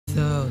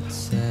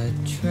I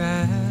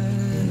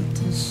tried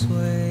to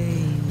sway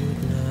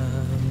would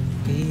not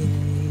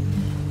behave.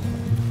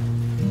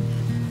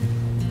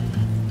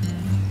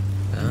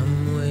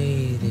 I'm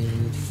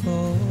waiting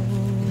for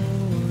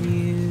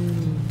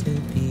you to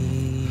be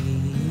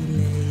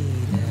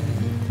later.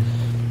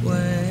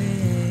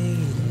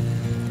 Wait,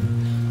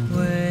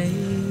 wait.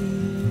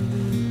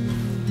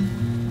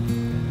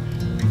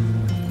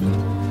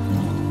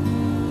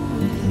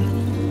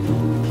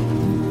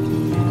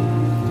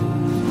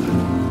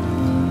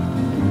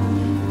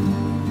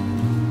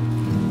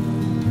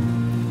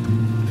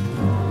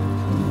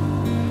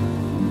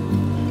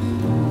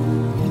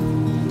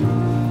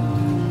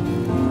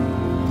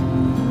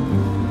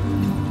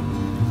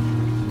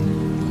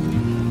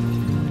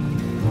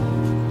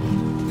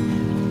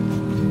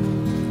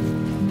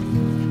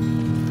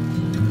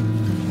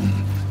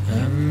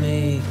 I'm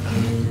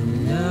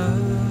making up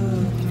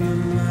my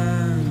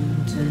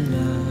mind to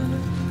not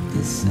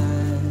decide.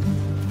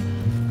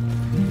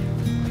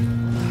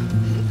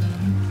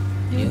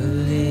 You're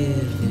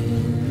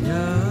living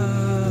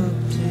up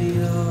to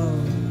your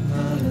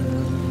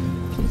hollow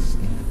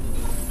disguise.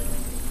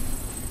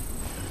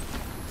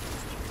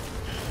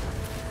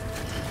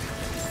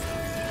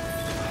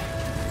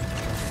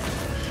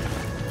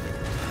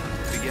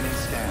 Beginning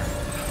scan.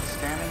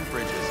 Scanning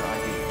Bridges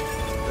ID.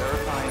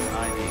 Verifying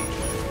ID.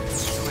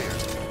 Clear.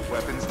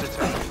 Weapons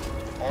detected.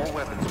 All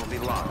weapons will be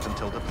locked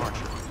until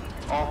departure.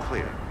 All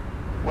clear.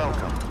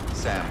 Welcome,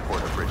 Sam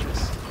Porter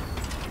Bridges.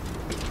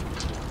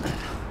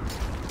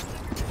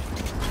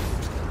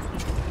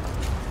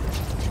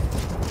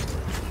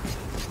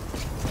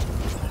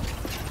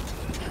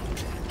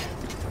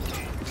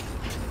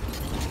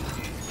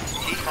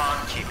 Keep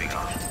on keeping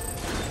on.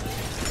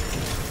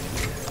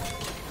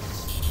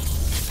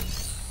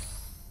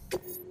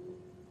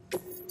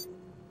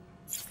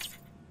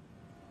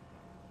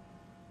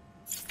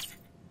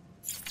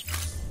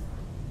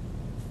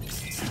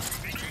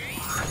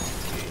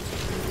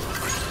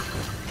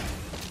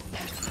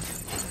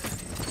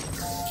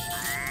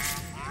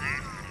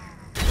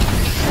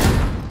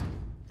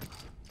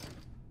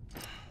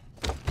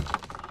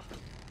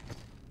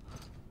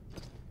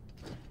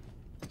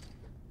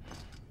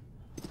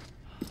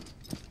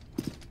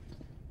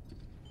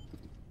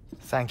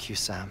 Thank you,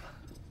 Sam.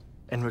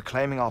 In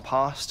reclaiming our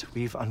past,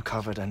 we've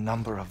uncovered a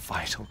number of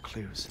vital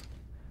clues.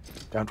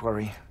 Don't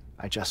worry,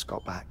 I just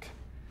got back.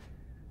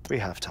 We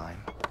have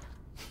time.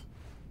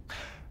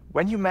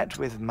 When you met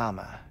with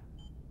Mama,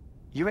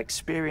 you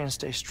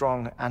experienced a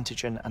strong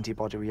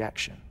antigen-antibody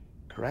reaction,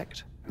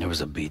 correct? There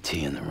was a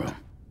BT in the room.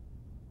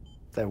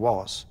 There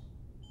was,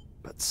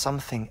 but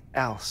something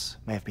else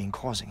may have been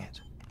causing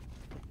it.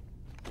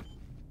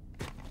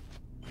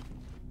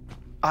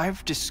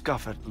 I've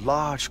discovered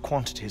large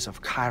quantities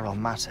of chiral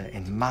matter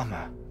in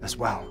Mama as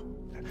well.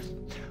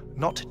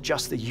 Not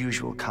just the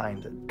usual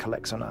kind that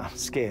collects on our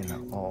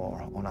skin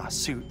or on our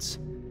suits.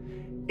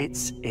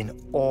 It's in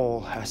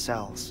all her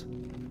cells.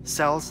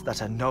 Cells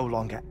that are no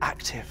longer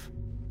active.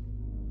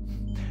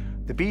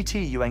 The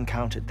BT you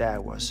encountered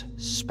there was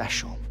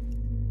special.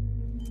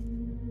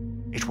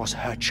 It was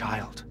her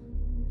child,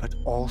 but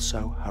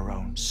also her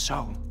own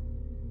soul.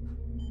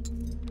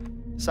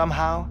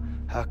 Somehow,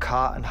 her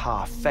car and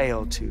half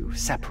failed to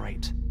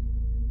separate.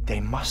 They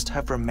must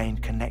have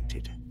remained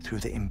connected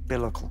through the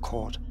umbilical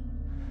cord.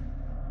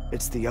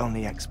 It's the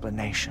only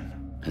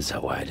explanation. Is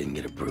that why I didn't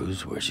get a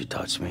bruise where she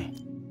touched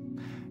me?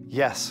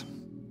 Yes,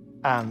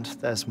 and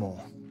there's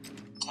more.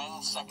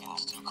 10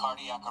 seconds to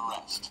cardiac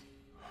arrest.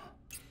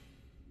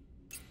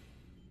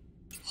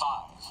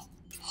 5,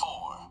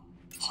 4,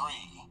 3,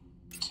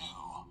 2,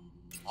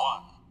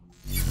 1.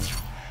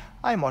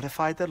 I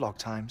modified the log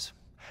times.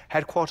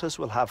 Headquarters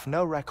will have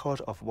no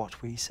record of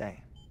what we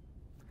say.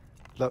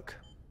 Look,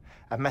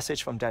 a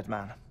message from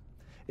Deadman.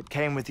 It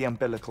came with the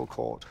umbilical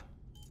cord.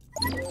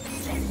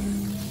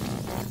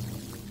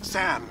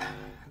 Sam,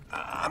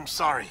 I'm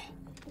sorry.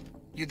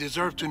 You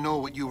deserve to know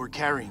what you were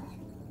carrying.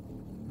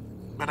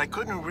 But I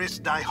couldn't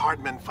risk Die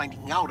Hardman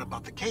finding out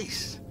about the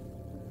case.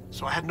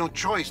 So I had no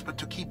choice but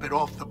to keep it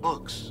off the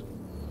books.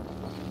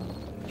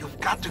 You've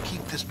got to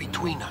keep this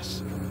between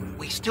us.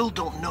 We still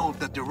don't know if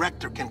the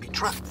director can be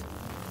trusted.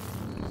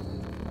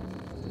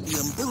 The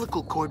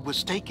umbilical cord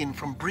was taken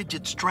from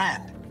Bridget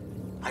Strand.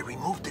 I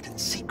removed it in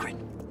secret.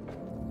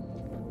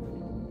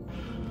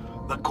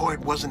 The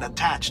cord wasn't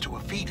attached to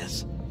a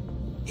fetus.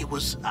 It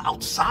was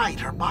outside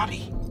her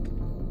body.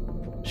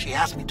 She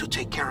asked me to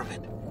take care of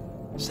it.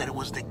 Said it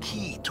was the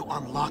key to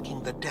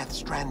unlocking the Death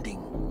Stranding.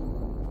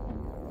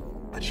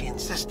 But she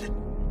insisted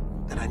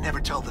that I never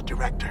tell the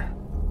director.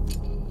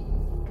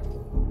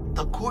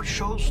 The cord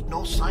shows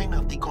no sign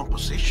of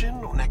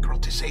decomposition or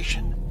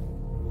necrotization.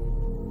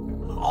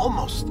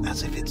 Almost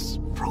as if it's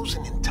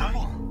frozen in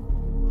time.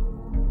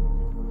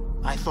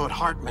 I thought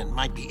Hartman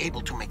might be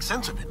able to make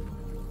sense of it,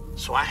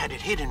 so I had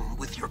it hidden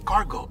with your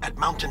cargo at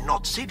Mountain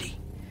Knot City.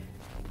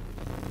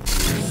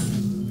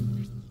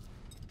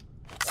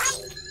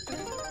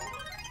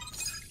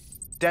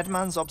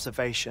 Deadman's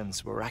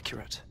observations were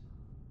accurate.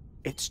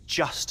 It's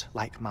just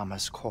like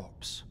Mama's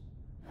corpse.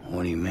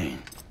 What do you mean?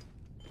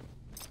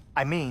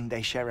 I mean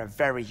they share a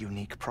very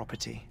unique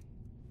property.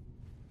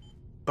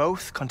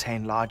 Both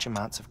contain large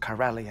amounts of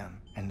chiralium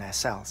in their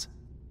cells.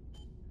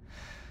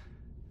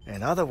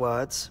 In other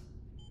words,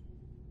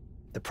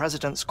 the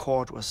President's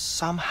cord was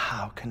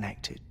somehow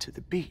connected to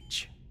the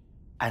beach,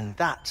 and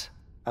that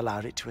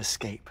allowed it to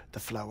escape the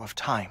flow of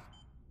time.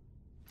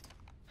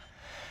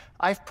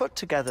 I've put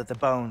together the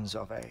bones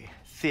of a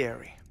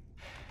theory.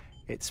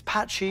 It's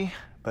patchy,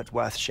 but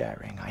worth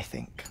sharing, I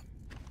think.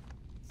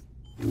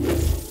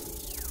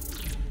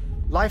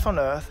 Life on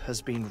Earth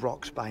has been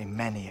rocked by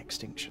many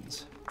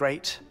extinctions,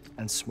 great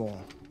and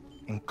small,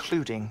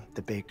 including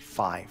the Big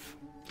Five.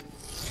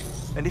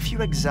 And if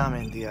you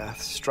examine the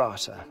Earth's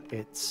strata,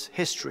 its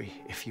history,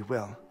 if you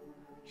will,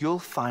 you'll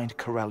find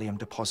chiralium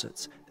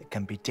deposits that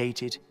can be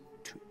dated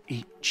to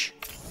each.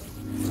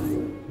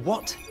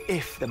 What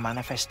if the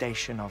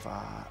manifestation of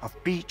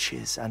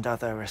beaches and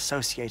other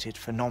associated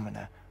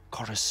phenomena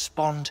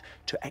correspond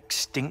to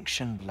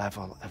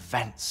extinction-level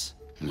events?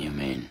 You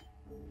mean?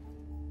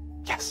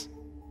 Yes.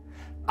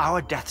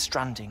 Our Death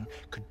Stranding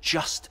could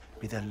just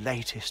be the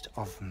latest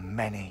of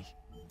many.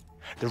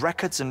 The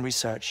records and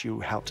research you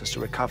helped us to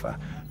recover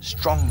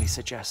strongly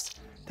suggest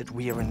that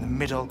we are in the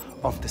middle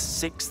of the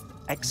 6th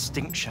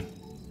extinction.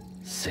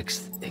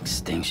 6th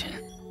extinction?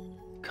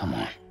 Come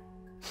on.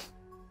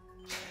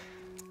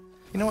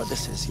 You know what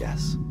this is,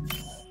 yes?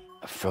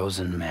 A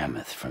frozen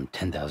mammoth from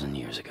 10,000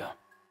 years ago.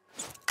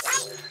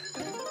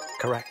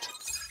 Correct.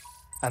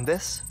 And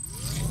this?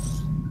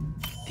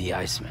 The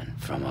Iceman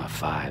from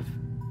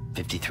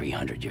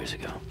 5,300 years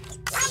ago.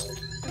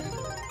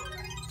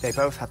 They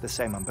both have the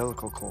same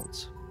umbilical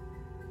cords.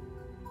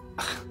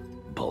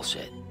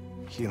 Bullshit.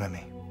 Humor me.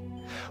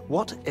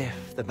 What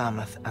if the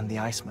mammoth and the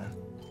Iceman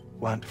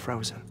weren't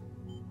frozen?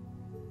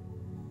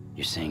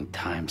 You're saying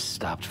time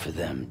stopped for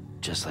them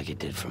just like it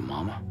did for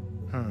Mama?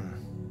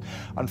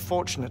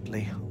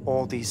 Unfortunately,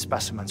 all these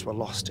specimens were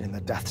lost in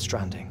the Death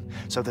Stranding,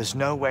 so there's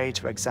no way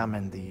to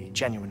examine the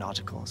genuine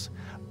articles,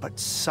 but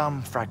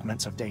some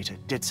fragments of data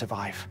did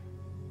survive.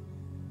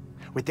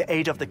 With the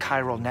aid of the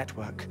chiral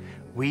network,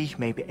 we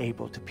may be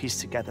able to piece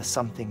together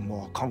something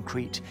more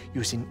concrete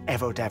using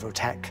Evo-Devo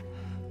tech.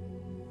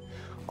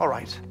 All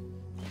right,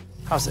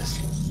 how's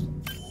this?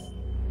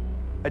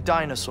 A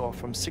dinosaur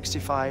from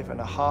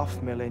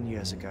 65.5 million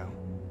years ago.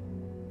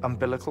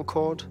 Umbilical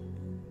cord,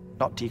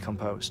 not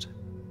decomposed.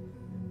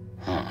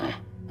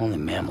 Only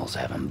mammals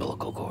have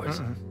umbilical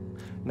cords.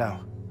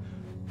 No,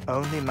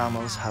 only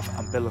mammals have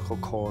umbilical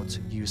cords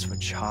used for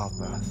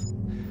childbirth.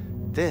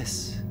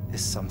 This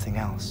is something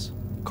else.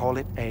 Call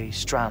it a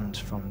strand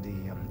from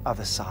the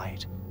other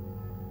side.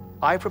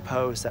 I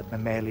propose that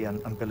mammalian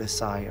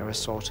umbilici are a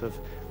sort of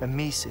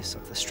mimesis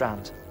of the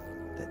strand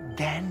that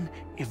then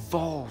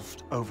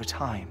evolved over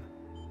time.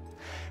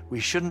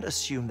 We shouldn't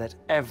assume that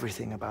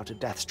everything about a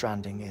Death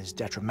Stranding is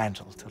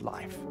detrimental to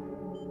life.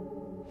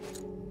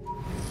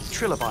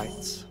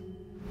 Trilobites,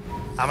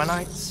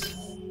 ammonites,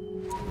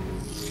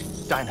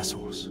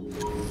 dinosaurs,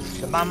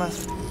 the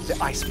mammoth, the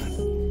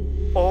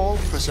Iceman, all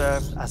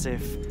preserved as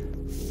if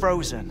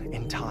frozen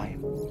in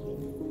time,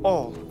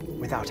 all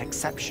without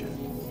exception,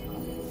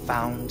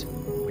 found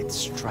with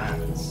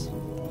strands,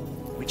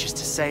 which is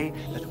to say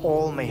that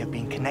all may have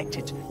been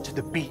connected to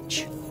the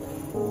beach.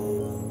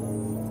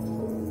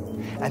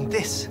 And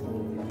this,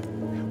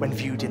 when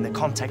viewed in the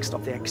context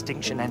of the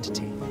extinction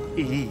entity,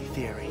 EE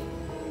theory,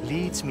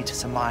 leads me to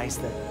surmise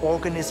that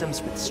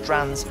organisms with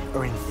strands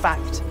are in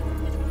fact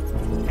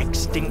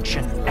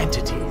extinction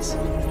entities.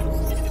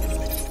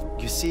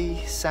 You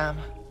see, Sam,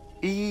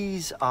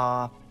 EEs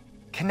are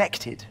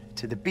connected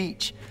to the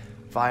beach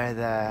via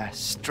their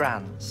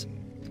strands.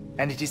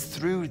 And it is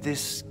through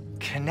this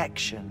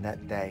connection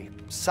that they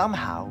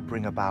somehow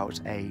bring about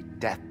a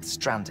Death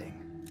Stranding.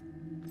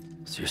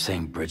 So you're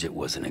saying Bridget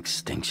was an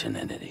extinction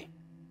entity?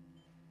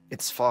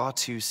 It's far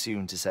too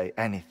soon to say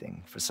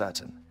anything for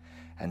certain.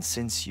 And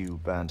since you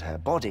burned her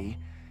body,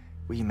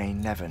 we may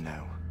never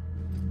know.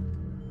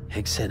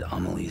 Higgs said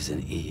Amelie's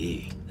an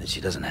EE, that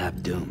she doesn't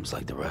have dooms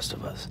like the rest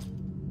of us.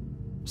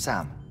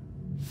 Sam,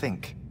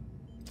 think.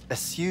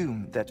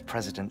 Assume that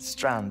President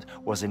Strand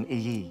was an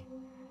EE.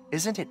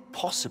 Isn't it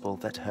possible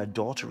that her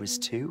daughter is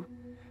too?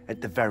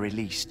 At the very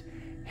least,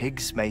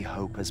 Higgs may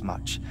hope as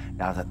much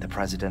now that the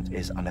President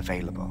is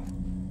unavailable.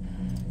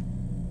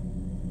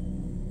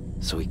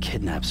 So he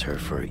kidnaps her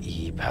for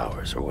EE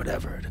powers or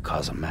whatever to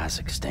cause a mass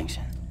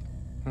extinction.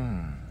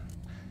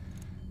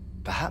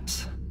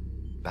 Perhaps.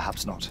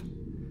 Perhaps not.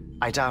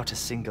 I doubt a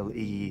single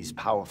EE is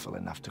powerful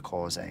enough to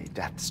cause a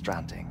Death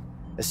Stranding,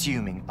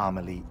 assuming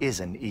Amelie is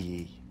an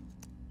EE.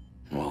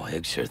 Well,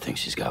 Higgs sure thinks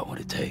she's got what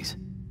it takes.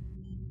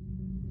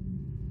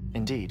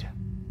 Indeed.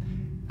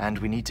 And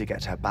we need to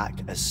get her back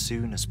as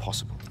soon as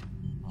possible.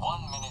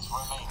 1 minute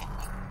remaining.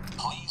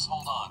 Please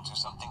hold on to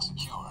something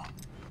secure.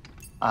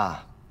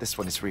 Ah, this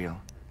one is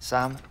real.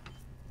 Sam,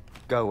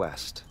 go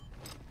west.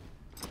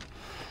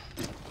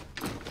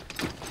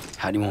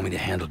 How do you want me to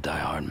handle Die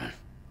Hardman?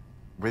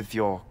 With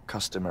your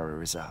customary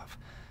reserve.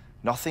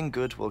 Nothing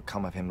good will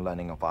come of him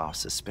learning of our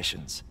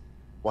suspicions.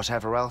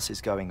 Whatever else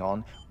is going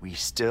on, we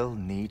still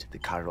need the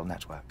chiral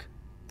network.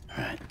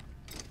 All right.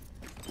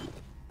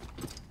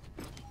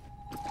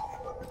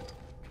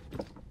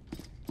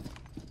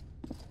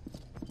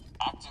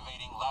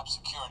 Activating lab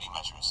security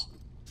measures.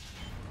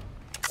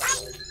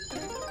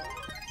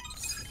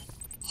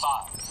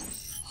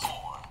 5,